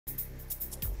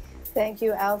Thank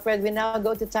you, Alfred. We now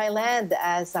go to Thailand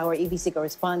as our EBC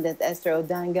correspondent, Esther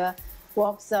Odanga,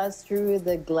 walks us through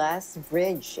the glass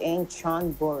bridge in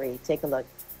Chonburi. Take a look.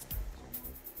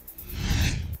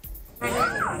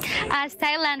 As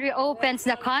Thailand reopens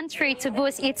the country to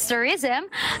boost its tourism,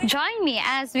 join me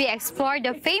as we explore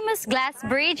the famous glass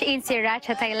bridge in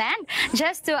Sriracha, Thailand,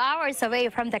 just 2 hours away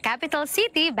from the capital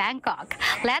city, Bangkok.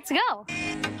 Let's go!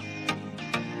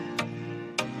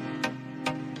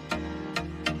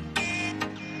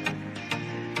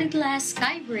 The Glass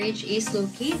Sky Bridge is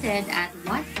located at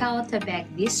Wat Khao Tabek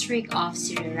district of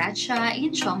Sriracha in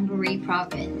Chonburi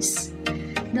province.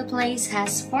 The place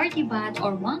has 40 baht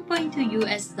or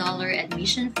 $1.2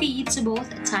 admission fee to both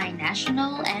Thai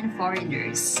national and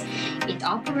foreigners. It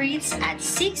operates at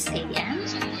 6 a.m.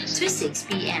 to 6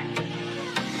 p.m.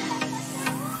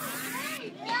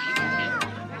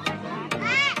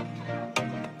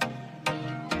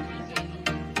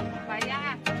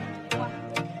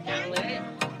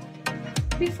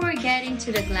 Before getting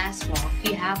to the glass walk,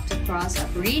 you have to cross a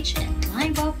bridge and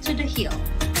climb up to the hill.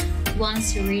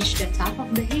 Once you reach the top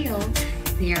of the hill,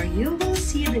 there you will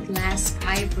see the glass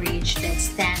sky bridge that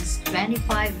stands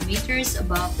 25 meters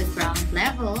above the ground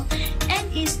level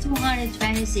and is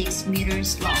 226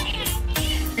 meters long.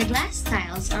 The glass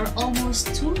tiles are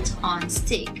almost 2 tons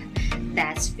thick.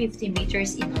 That's 50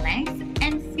 meters in length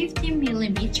and 50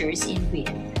 millimeters in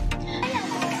width.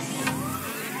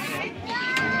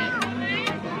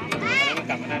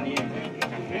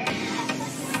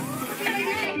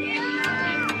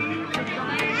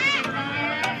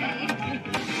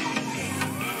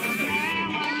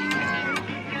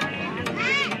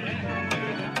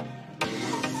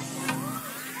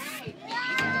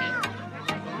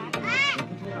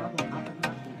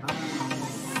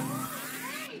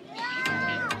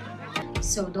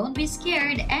 So don't be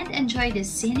scared and enjoy the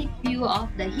scenic view of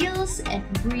the hills and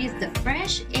breathe the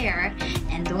fresh air,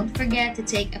 and don't forget to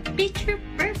take a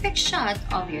picture-perfect shot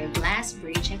of your glass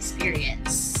bridge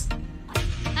experience.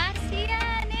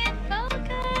 ASEAN in focus!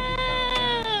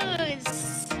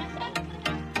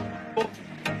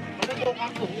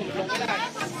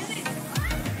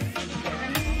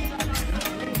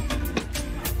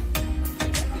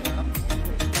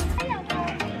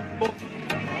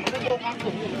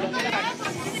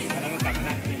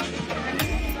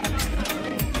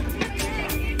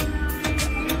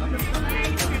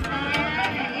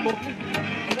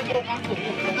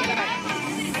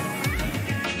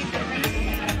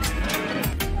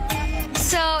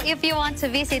 So if you want to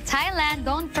visit Thailand,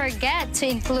 don't forget to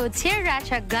include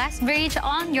Sriracha Glass Bridge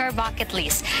on your bucket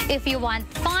list if you want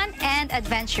fun and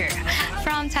adventure.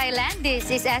 From Thailand,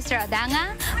 this is Esther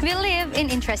Odanga. We live in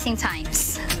interesting times.